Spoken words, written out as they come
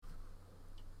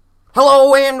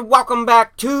Hello and welcome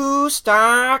back to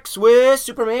Stocks with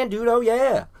Superman Dude. Oh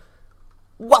yeah.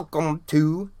 Welcome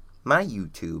to my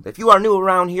YouTube. If you are new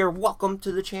around here, welcome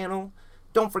to the channel.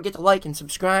 Don't forget to like and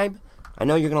subscribe. I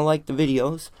know you're going to like the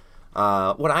videos.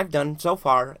 What I've done so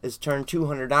far is turn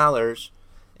 $200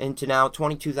 into now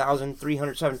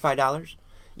 $22,375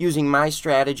 using my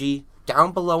strategy.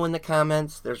 Down below in the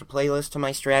comments, there's a playlist to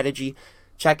my strategy.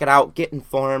 Check it out. Get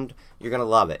informed. You're going to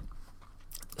love it.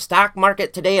 Stock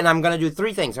market today, and I'm going to do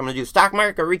three things. I'm going to do stock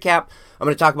market recap, I'm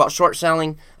going to talk about short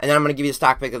selling, and then I'm going to give you the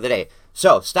stock pick of the day.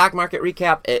 So, stock market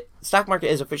recap, stock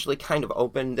market is officially kind of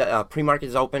open, pre-market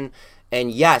is open,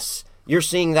 and yes, you're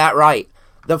seeing that right.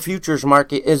 The futures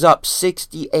market is up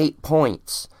 68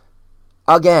 points.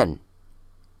 Again.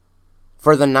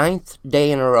 For the 9th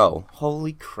day in a row.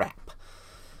 Holy crap.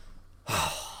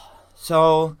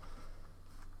 So,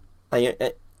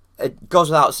 it goes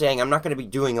without saying, I'm not going to be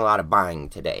doing a lot of buying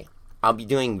today. I'll be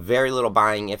doing very little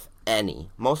buying, if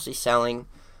any. Mostly selling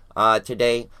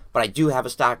today. But I do have a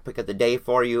stock pick of the day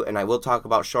for you, and I will talk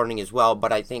about shorting as well.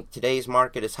 But I think today's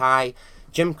market is high.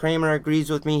 Jim Cramer agrees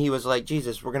with me. He was like,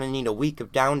 Jesus, we're going to need a week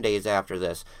of down days after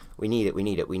this. We need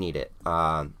it.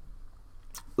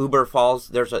 Uber falls.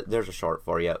 There's a short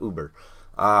for you, Uber.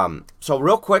 So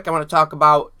real quick, I want to talk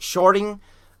about shorting.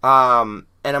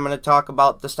 And I'm going to talk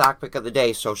about the stock pick of the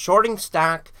day. So shorting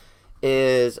stock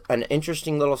is an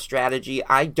interesting little strategy.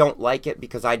 I don't like it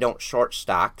because I don't short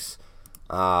stocks.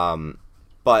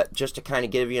 But just to kind of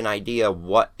give you an idea of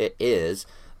what it is,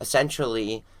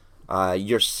 essentially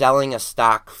you're selling a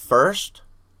stock first.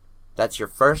 That's your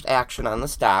first action on the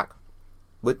stock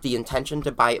with the intention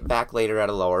to buy it back later at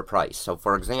a lower price. So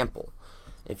for example,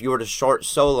 if you were to short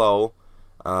Solo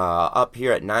up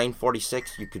here at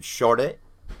 946, you could short it.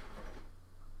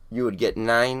 You would get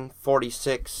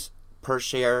 $9.46 per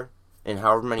share in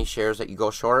however many shares that you go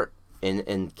short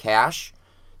in cash.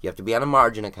 You have to be on a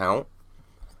margin account.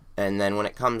 And then when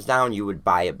it comes down, you would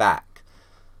buy it back.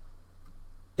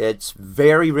 It's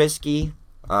very risky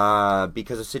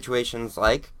because of situations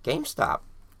like GameStop.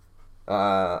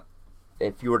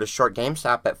 If you were to short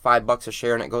GameStop at $5 a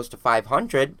share and it goes to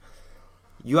 500,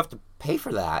 you have to pay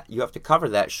for that. You have to cover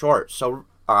that short. So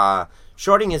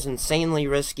shorting is insanely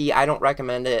risky. I don't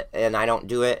recommend it, and I don't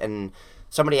do it. And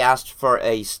somebody asked for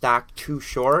a stock to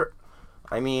short.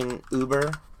 I mean,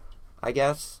 Uber, I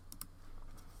guess.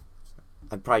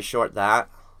 I'd probably short that.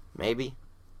 Maybe.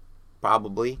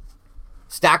 Probably.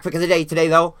 Stock pick of the day today,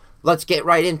 though. Let's get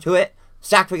right into it.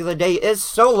 Stock pick of the day is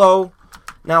Solo.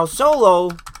 Now,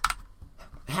 Solo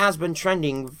has been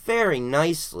trending very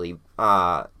nicely,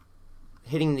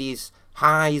 hitting these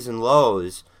highs and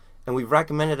lows. And we've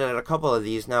recommended it at a couple of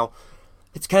these. Now,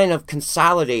 it's kind of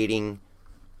consolidating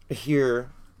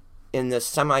here in this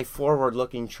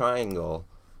semi-forward-looking triangle.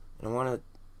 And I want to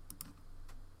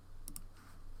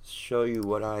show you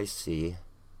what I see.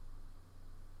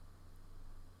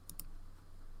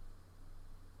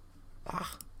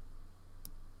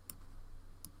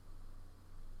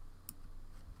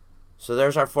 So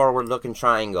there's our forward-looking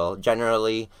triangle.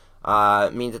 Generally,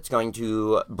 it means it's going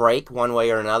to break one way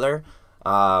or another.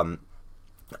 I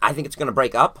think it's going to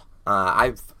break up.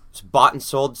 I've bought and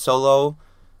sold Solo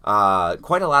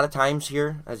quite a lot of times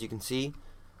here, as you can see.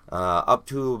 Up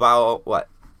to about, what?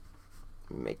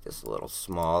 Make this a little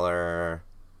smaller.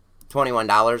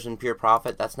 $21 in pure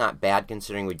profit. That's not bad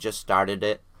considering we just started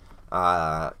it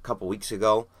a couple weeks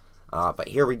ago. But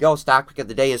here we go. Stock pick of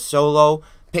the day is Solo.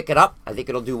 Pick it up. I think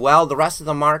it'll do well. The rest of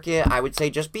the market, I would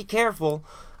say just be careful.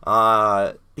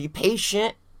 Be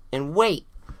patient and wait.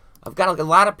 I've got a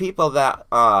lot of people that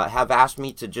have asked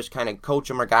me to just kind of coach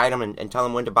them or guide them and tell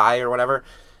them when to buy or whatever.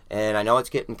 And I know it's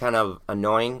getting kind of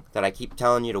annoying that I keep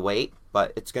telling you to wait,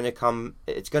 but it's going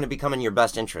to become in your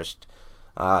best interest.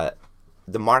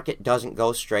 The market doesn't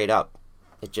go straight up.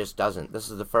 It just doesn't. This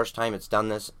is the first time it's done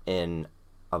this in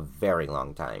a very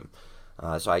long time.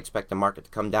 So I expect the market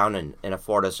to come down and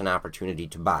afford us an opportunity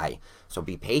to buy. So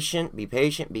be patient.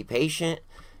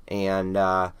 And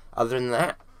other than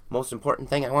that, most important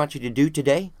thing I want you to do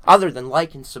today, other than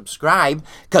like and subscribe,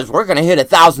 because we're going to hit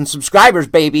 1,000 subscribers,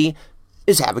 baby,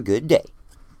 is have a good day.